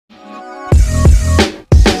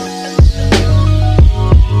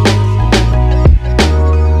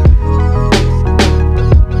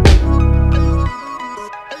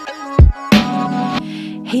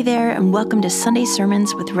and welcome to Sunday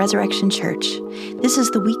Sermons with Resurrection Church. This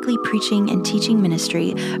is the weekly preaching and teaching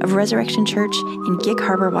ministry of Resurrection Church in Gig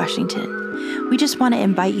Harbor, Washington. We just want to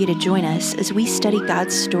invite you to join us as we study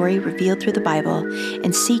God's story revealed through the Bible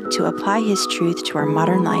and seek to apply His truth to our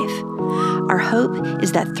modern life. Our hope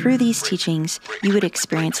is that through these teachings, you would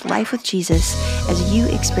experience life with Jesus as you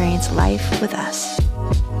experience life with us.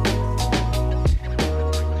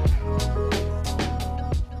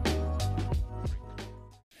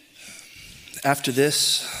 After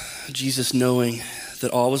this, Jesus, knowing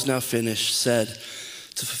that all was now finished, said,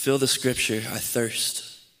 "To fulfill the scripture, I thirst."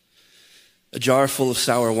 A jar full of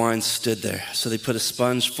sour wine stood there, so they put a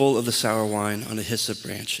sponge full of the sour wine on a hyssop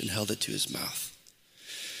branch and held it to his mouth.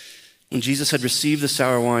 When Jesus had received the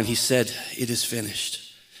sour wine, he said, "It is finished."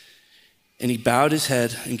 And he bowed his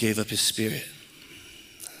head and gave up his spirit.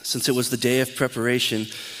 Since it was the day of preparation,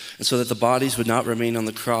 and so that the bodies would not remain on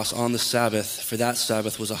the cross on the Sabbath, for that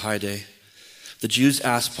Sabbath was a high day, the Jews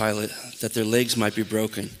asked Pilate that their legs might be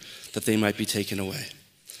broken, that they might be taken away.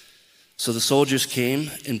 So the soldiers came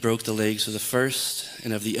and broke the legs of the first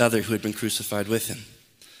and of the other who had been crucified with him.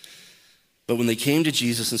 But when they came to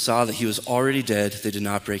Jesus and saw that he was already dead, they did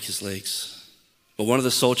not break his legs. But one of the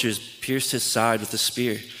soldiers pierced his side with a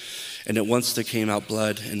spear, and at once there came out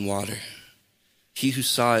blood and water. He who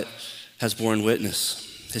saw it has borne witness.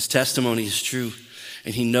 His testimony is true,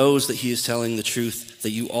 and he knows that he is telling the truth, that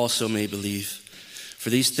you also may believe. For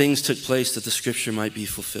these things took place that the scripture might be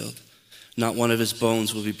fulfilled. Not one of his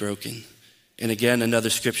bones will be broken. And again, another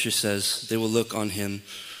scripture says, they will look on him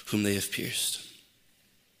whom they have pierced.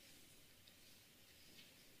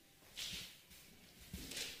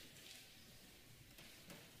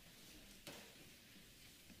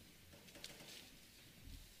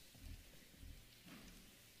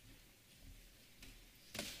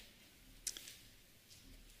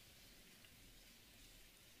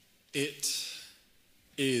 It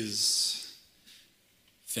is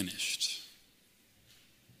finished.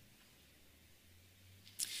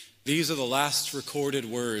 These are the last recorded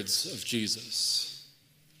words of Jesus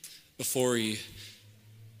before he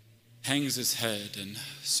hangs his head and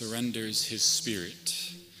surrenders his spirit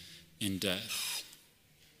in death.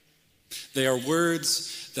 They are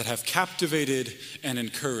words that have captivated and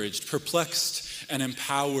encouraged, perplexed and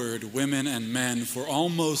empowered women and men for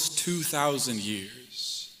almost 2,000 years.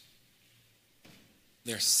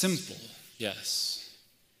 They're simple, yes,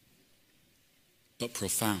 but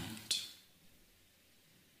profound.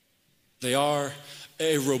 They are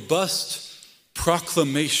a robust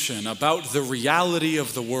proclamation about the reality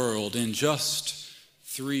of the world in just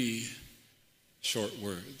 3 short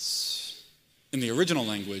words. In the original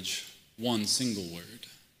language, 1 single word: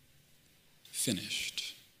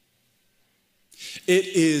 finished. It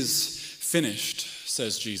is finished,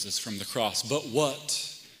 says Jesus from the cross, but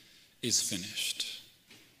what is finished?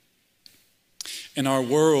 In our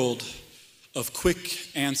world of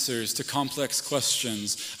quick answers to complex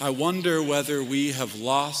questions, I wonder whether we have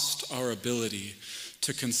lost our ability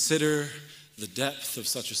to consider the depth of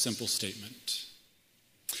such a simple statement.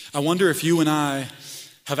 I wonder if you and I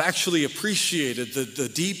have actually appreciated the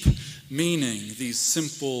deep meaning these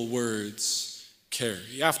simple words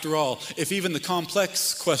carry. After all, if even the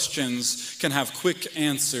complex questions can have quick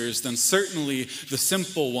answers, then certainly the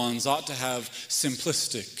simple ones ought to have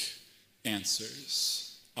simplistic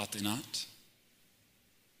answers, ought they not?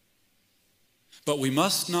 But we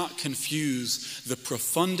must not confuse the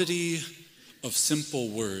profundity of simple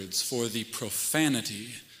words for the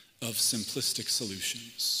profanity of simplistic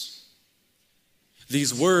solutions.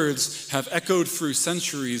 These words have echoed through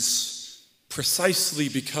centuries precisely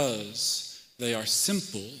because they are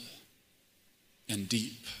simple and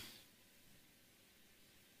deep,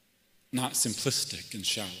 not simplistic and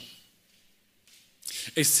shallow.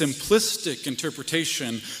 A simplistic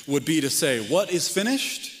interpretation would be to say, what is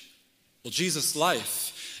finished? Well, Jesus'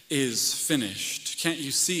 life is finished. Can't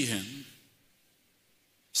you see him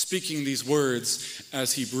speaking these words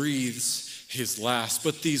as he breathes his last?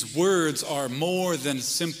 But these words are more than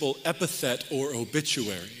simple epithet or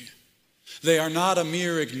obituary. They are not a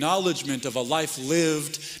mere acknowledgement of a life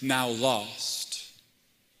lived, now lost.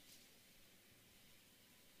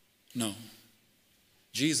 No.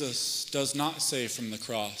 Jesus does not say from the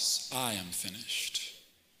cross, "I am finished."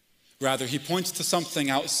 Rather, he points to something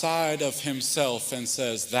outside of himself and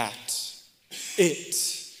says that it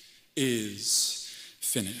is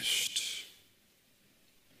finished.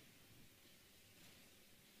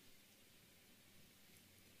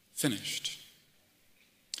 Finished.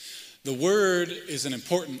 The word is an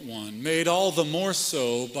important one, made all the more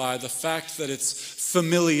so by the fact that its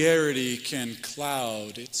familiarity can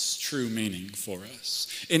cloud its true meaning for us.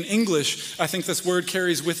 In English, I think this word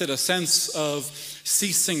carries with it a sense of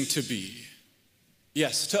ceasing to be.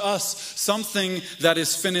 Yes, to us, something that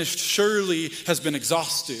is finished surely has been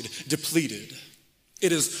exhausted, depleted.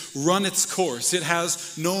 It has run its course. It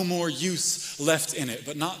has no more use left in it,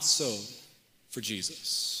 but not so for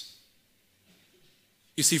Jesus.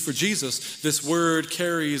 You see, for Jesus, this word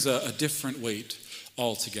carries a different weight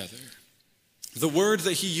altogether. The word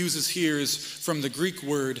that he uses here is from the Greek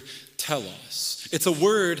word telos. It's a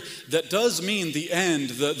word that does mean the end,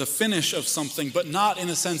 the finish of something, but not in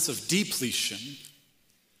a sense of depletion.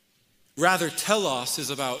 Rather, telos is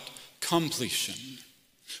about completion,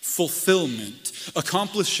 fulfillment,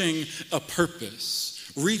 accomplishing a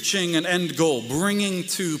purpose, reaching an end goal, bringing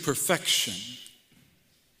to perfection.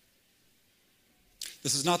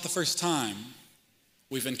 This is not the first time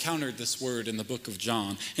we've encountered this word in the book of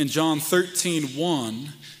John. In John 13:1,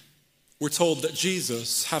 we're told that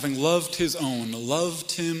Jesus, having loved his own,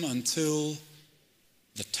 loved him until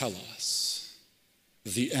the telos,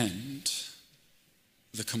 the end,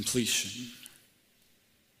 the completion.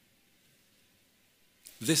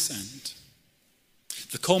 This end,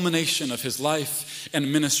 the culmination of his life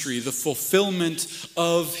and ministry, the fulfillment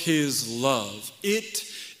of his love. It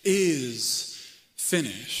is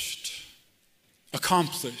finished,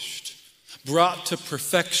 accomplished, brought to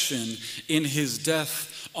perfection in his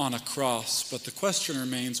death on a cross. But the question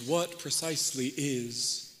remains, what precisely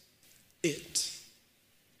is it?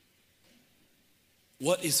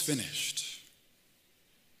 What is finished?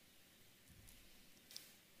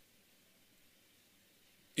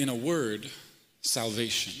 In a word,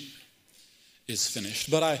 salvation is finished.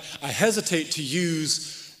 But I hesitate to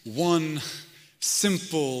use one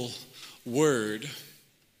simple word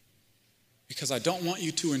because I don't want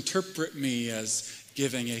you to interpret me as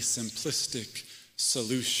giving a simplistic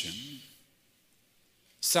solution.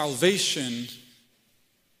 Salvation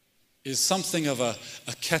is something of a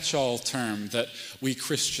catch-all term that we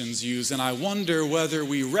Christians use, and I wonder whether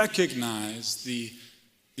we recognize the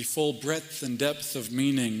full breadth and depth of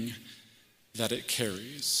meaning that it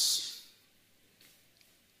carries.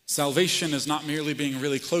 Salvation is not merely being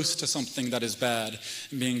really close to something that is bad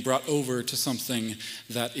and being brought over to something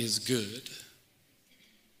that is good.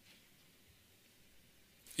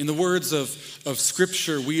 In the words of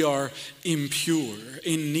Scripture, we are impure,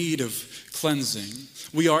 in need of cleansing.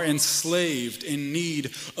 We are enslaved, in need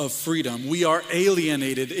of freedom. We are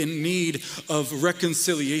alienated, in need of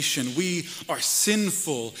reconciliation. We are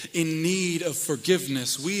sinful, in need of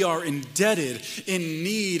forgiveness. We are indebted, in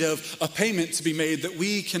need of a payment to be made that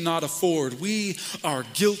we cannot afford. We are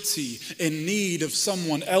guilty, in need of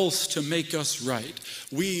someone else to make us right.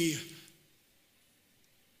 We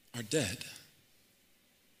are dead,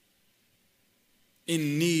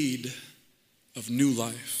 in need of new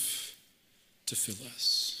life to fill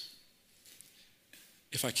us.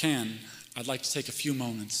 If I can, I'd like to take a few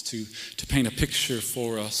moments to paint a picture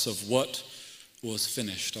for us of what was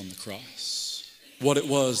finished on the cross, what it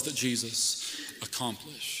was that Jesus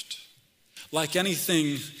accomplished. Like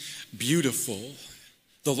anything beautiful,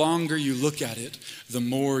 the longer you look at it, the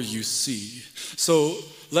more you see. So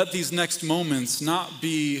let these next moments not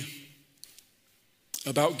be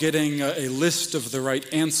about getting a list of the right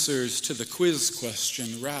answers to the quiz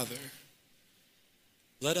question. Rather,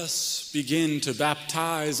 let us begin to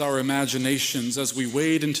baptize our imaginations as we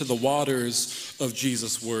wade into the waters of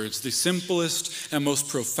Jesus' words, the simplest and most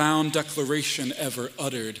profound declaration ever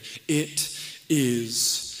uttered. It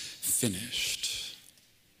is finished.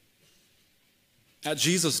 At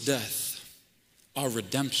Jesus' death, our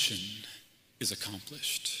redemption is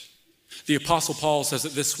accomplished. The Apostle Paul says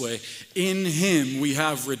it this way: in him we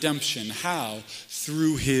have redemption. How?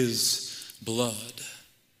 Through his blood.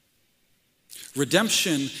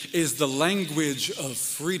 Redemption is the language of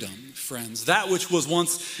freedom, friends. That which was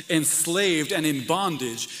once enslaved and in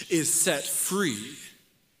bondage is set free.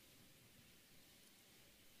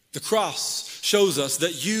 The cross shows us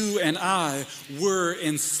that you and I were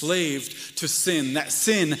enslaved to sin. That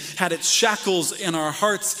sin had its shackles in our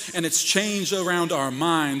hearts and its chains around our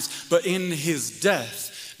minds. But in his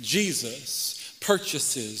death, Jesus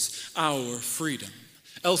purchases our freedom.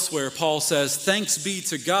 Elsewhere, Paul says, thanks be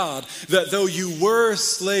to God that though you were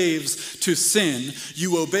slaves to sin,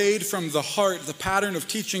 you obeyed from the heart the pattern of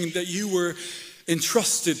teaching that you were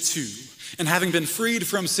entrusted to. And having been freed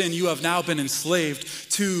from sin, you have now been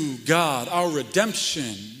enslaved to God. Our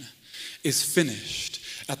redemption is finished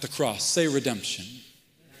at the cross. Say redemption.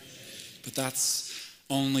 But that's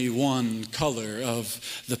only one color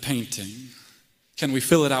of the painting. Can we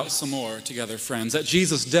fill it out some more together, friends? At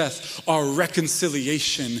Jesus' death, our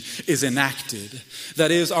reconciliation is enacted.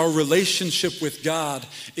 That is, our relationship with God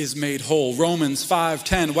is made whole. Romans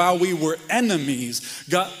 5:10, while we were enemies,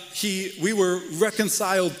 we were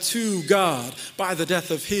reconciled to God by the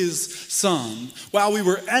death of his Son. While we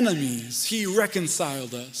were enemies, he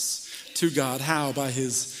reconciled us to God. How? By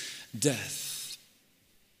his death.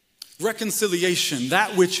 Reconciliation,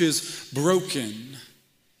 that which is broken,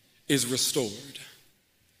 is restored.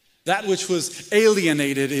 That which was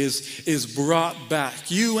alienated is brought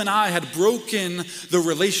back. You and I had broken the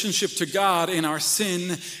relationship to God in our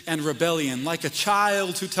sin and rebellion. Like a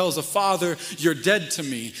child who tells a father, you're dead to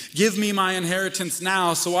me. Give me my inheritance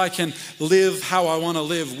now so I can live how I want to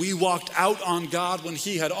live. We walked out on God when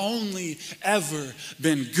he had only ever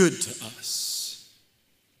been good to us.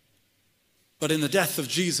 But in the death of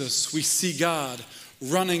Jesus, we see God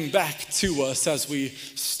running back to us as we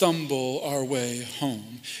stumble our way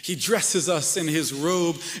home. He dresses us in his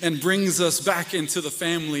robe and brings us back into the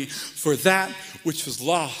family, for that which was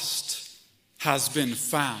lost has been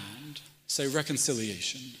found. Say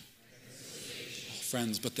reconciliation. Oh,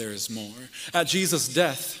 friends, but there is more. At Jesus'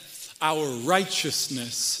 death, our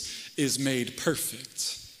righteousness is made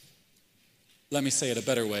perfect. Let me say it a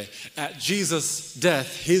better way. At Jesus'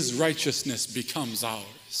 death, his righteousness becomes ours,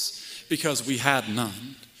 because we had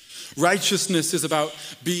none. Righteousness is about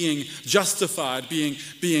being justified,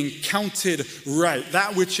 being counted right.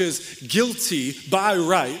 That which is guilty by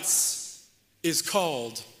rights is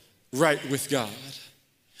called right with God.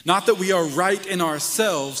 Not that we are right in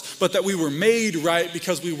ourselves, but that we were made right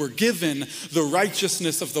because we were given the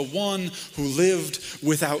righteousness of the one who lived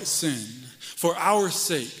without sin. For our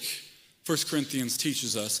sake, 1 Corinthians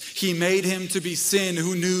teaches us, he made him to be sin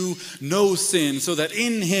who knew no sin, so that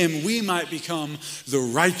in him we might become the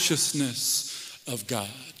righteousness of God.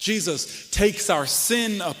 Jesus takes our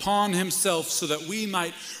sin upon himself so that we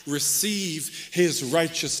might receive his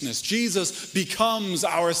righteousness. Jesus becomes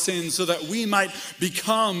our sin so that we might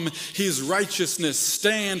become his righteousness,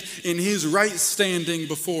 stand in his right standing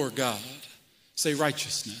before God. Say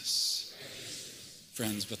righteousness.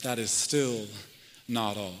 Friends, but that is still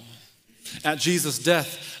not all. At Jesus'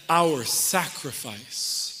 death, our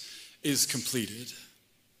sacrifice is completed.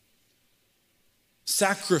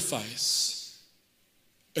 Sacrifice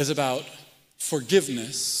is about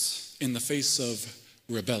forgiveness in the face of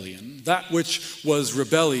rebellion. That which was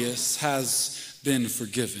rebellious has been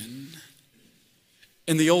forgiven.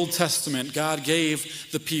 In the Old Testament, God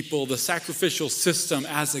gave the people the sacrificial system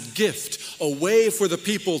as a gift, a way for the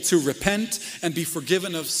people to repent and be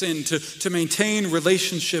forgiven of sin, to maintain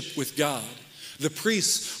relationship with God. The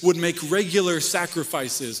priests would make regular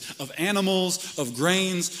sacrifices of animals, of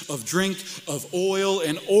grains, of drink, of oil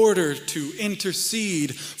in order to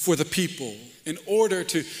intercede for the people, in order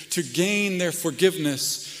to gain their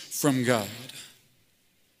forgiveness from God.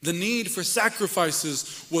 The need for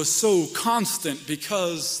sacrifices was so constant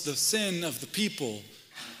because the sin of the people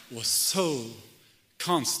was so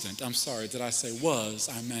constant. I'm sorry, did I say was?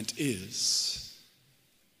 I meant is.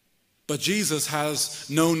 But Jesus has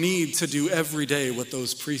no need to do every day what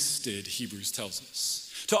those priests did, Hebrews tells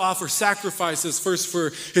us. To offer sacrifices first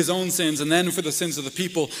for his own sins and then for the sins of the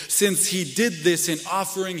people, since he did this in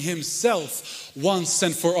offering himself once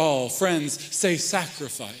and for all. Friends, say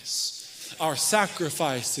sacrifice. Our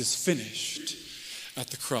sacrifice is finished at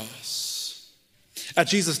the cross. At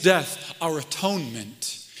Jesus' death, our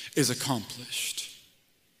atonement is accomplished.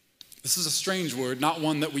 This is a strange word, not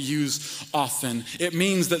one that we use often. It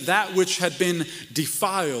means that which had been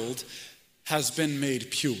defiled has been made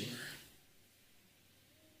pure.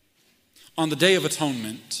 On the Day of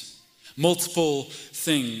Atonement, multiple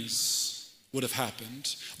things would have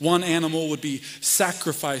happened. One animal would be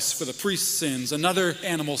sacrificed for the priest's sins. Another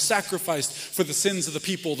animal sacrificed for the sins of the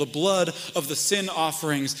people. The blood of the sin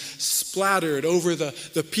offerings splattered over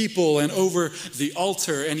the people and over the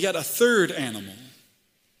altar. And yet a third animal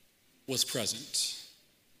was present.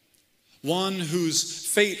 One whose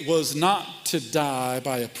fate was not to die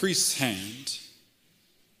by a priest's hand,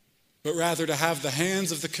 but rather to have the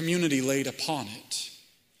hands of the community laid upon it,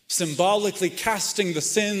 symbolically casting the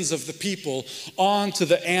sins of the people onto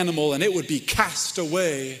the animal, and it would be cast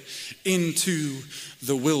away into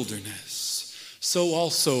the wilderness. So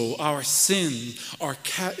also our sin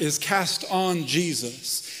is cast on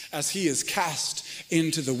Jesus as he is cast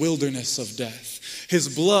into the wilderness of death.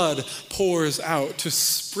 His blood pours out to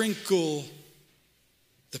sprinkle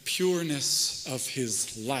the pureness of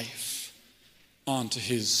his life onto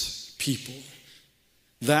his people.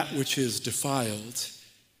 That which is defiled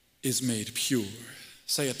is made pure.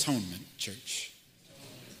 Say atonement, church.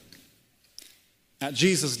 At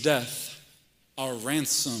Jesus' death, our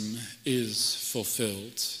ransom is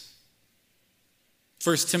fulfilled.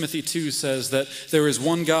 1 Timothy 2 says that there is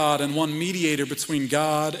one God and one mediator between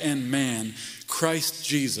God and man, Christ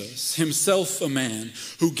Jesus, himself a man,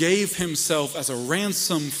 who gave himself as a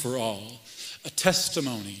ransom for all, a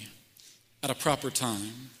testimony at a proper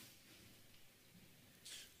time.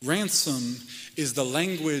 Ransom is the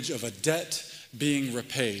language of a debt being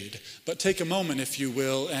repaid. But take a moment, if you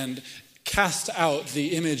will, and cast out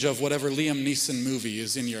the image of whatever Liam Neeson movie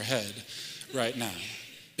is in your head right now.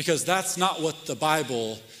 Because that's not what the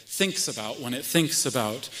Bible thinks about when it thinks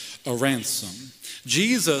about a ransom.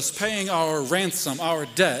 Jesus paying our ransom, our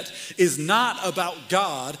debt, is not about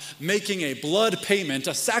God making a blood payment,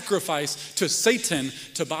 a sacrifice to Satan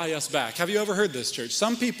to buy us back. Have you ever heard this, church?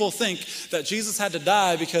 Some people think that Jesus had to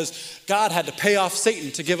die because God had to pay off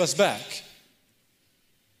Satan to give us back.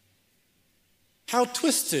 How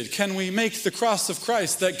twisted can we make the cross of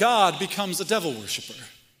Christ that God becomes a devil worshiper?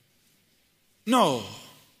 No.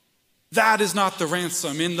 That is not the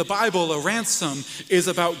ransom. In the Bible, a ransom is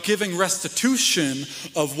about giving restitution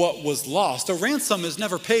of what was lost. A ransom is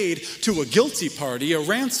never paid to a guilty party. A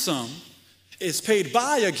ransom is paid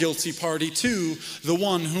by a guilty party to the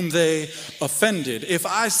one whom they offended. If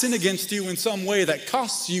I sin against you in some way that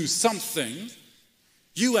costs you something,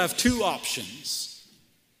 you have two options.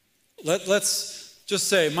 Let's just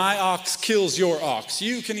say, my ox kills your ox.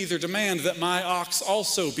 You can either demand that my ox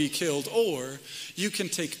also be killed, or you can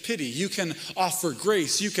take pity. You can offer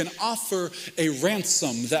grace. You can offer a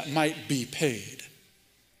ransom that might be paid.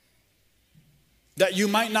 That you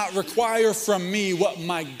might not require from me what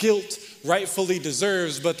my guilt rightfully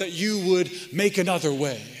deserves, but that you would make another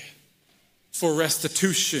way for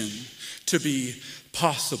restitution to be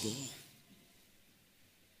possible.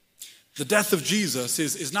 The death of Jesus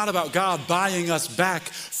is not about God buying us back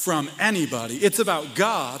from anybody. It's about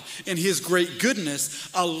God in his great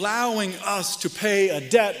goodness allowing us to pay a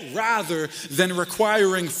debt rather than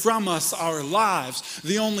requiring from us our lives.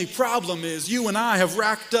 The only problem is you and I have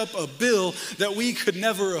racked up a bill that we could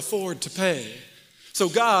never afford to pay. So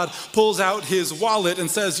God pulls out his wallet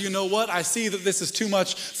and says, you know what? I see that this is too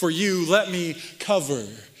much for you. Let me cover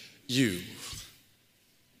you.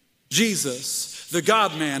 Jesus, the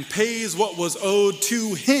God-man, pays what was owed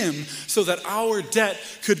to him so that our debt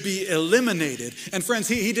could be eliminated. And friends,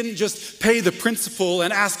 he didn't just pay the principal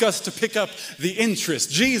and ask us to pick up the interest.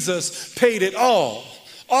 Jesus paid it all.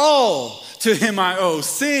 All to him I owe.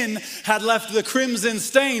 Sin had left the crimson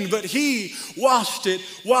stain, but he washed it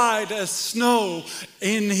white as snow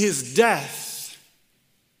in his death.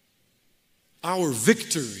 Our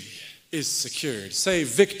victory is secured. Say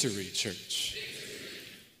victory, church.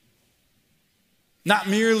 Not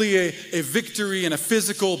merely a victory in a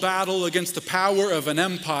physical battle against the power of an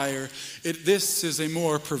empire. This is a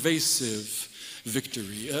more pervasive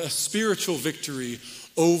victory, a spiritual victory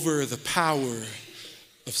over the power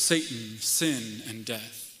of Satan, sin, and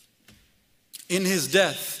death. In his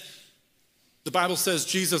death, the Bible says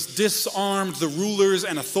Jesus disarmed the rulers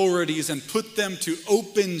and authorities and put them to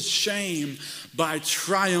open shame by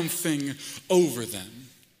triumphing over them.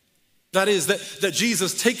 That is, that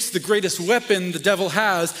Jesus takes the greatest weapon the devil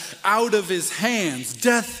has out of his hands,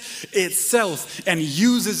 death itself, and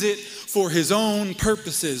uses it for his own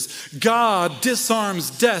purposes. God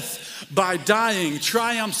disarms death by dying,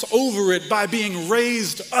 triumphs over it by being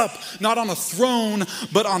raised up, not on a throne,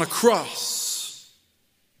 but on a cross,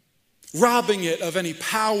 robbing it of any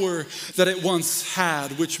power that it once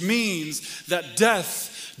had, which means that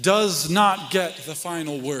death does not get the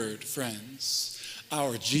final word, friends.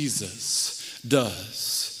 Our Jesus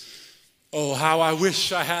does. Oh, how I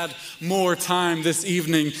wish I had more time this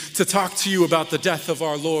evening to talk to you about the death of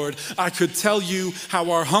our Lord. I could tell you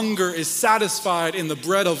how our hunger is satisfied in the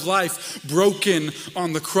bread of life broken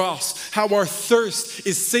on the cross, how our thirst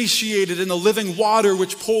is satiated in the living water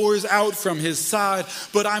which pours out from his side.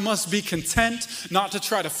 But I must be content not to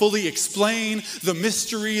try to fully explain the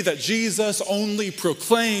mystery that Jesus only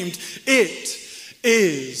proclaimed. It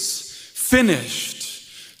is finished.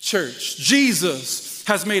 Church, Jesus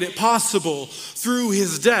has made it possible through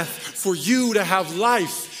his death for you to have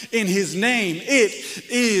life in his name. It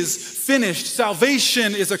is finished.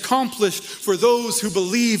 Salvation is accomplished for those who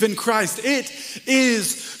believe in Christ. It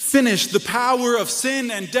is finished. The power of sin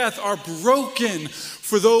and death are broken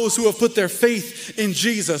for those who have put their faith in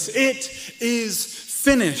Jesus. It is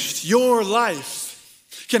finished. Your life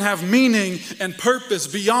can have meaning and purpose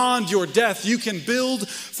beyond your death. You can build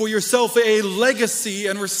for yourself a legacy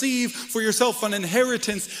and receive for yourself an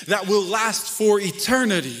inheritance that will last for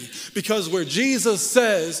eternity. Because where Jesus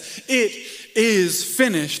says it is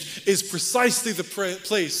finished is precisely the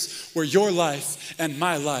place where your life and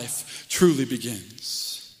my life truly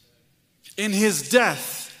begins. In his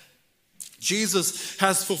death, Jesus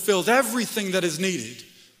has fulfilled everything that is needed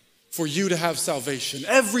for you to have salvation,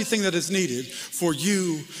 everything that is needed for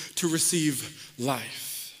you to receive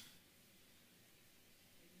life.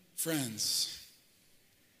 Friends,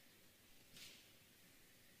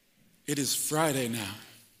 it is Friday now.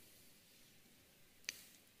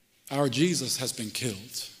 Our Jesus has been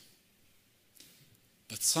killed,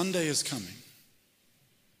 but Sunday is coming.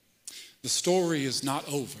 The story is not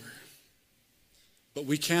over, but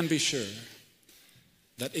we can be sure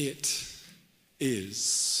that it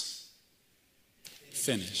is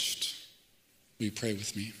finished. Will you pray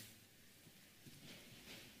with me?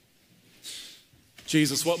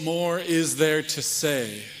 Jesus, what more is there to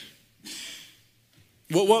say?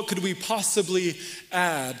 What could we possibly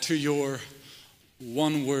add to your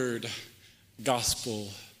one-word gospel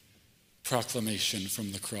proclamation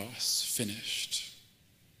from the cross? Finished.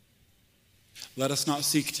 Let us not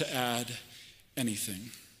seek to add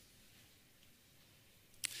anything.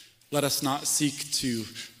 Let us not seek to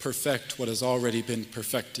perfect what has already been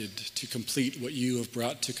perfected, to complete what you have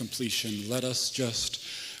brought to completion. Let us just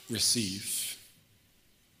receive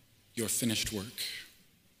your finished work.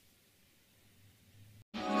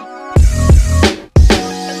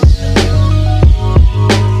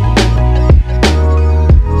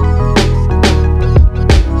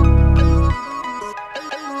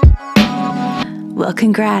 Well,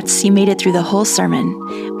 congrats, you made it through the whole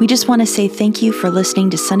sermon. We just want to say thank you for listening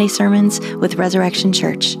to Sunday Sermons with Resurrection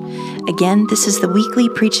Church. Again, this is the weekly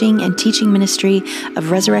preaching and teaching ministry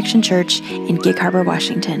of Resurrection Church in Gig Harbor,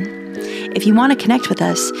 Washington. If you want to connect with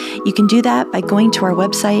us, you can do that by going to our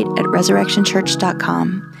website at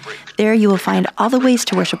resurrectionchurch.com. There you will find all the ways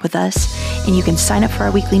to worship with us, and you can sign up for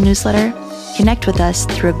our weekly newsletter, connect with us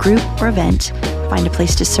through a group or event, find a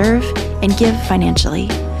place to serve, and give financially.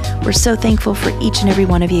 We're so thankful for each and every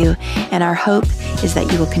one of you, and our hope is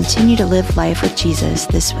that you will continue to live life with Jesus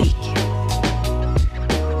this week.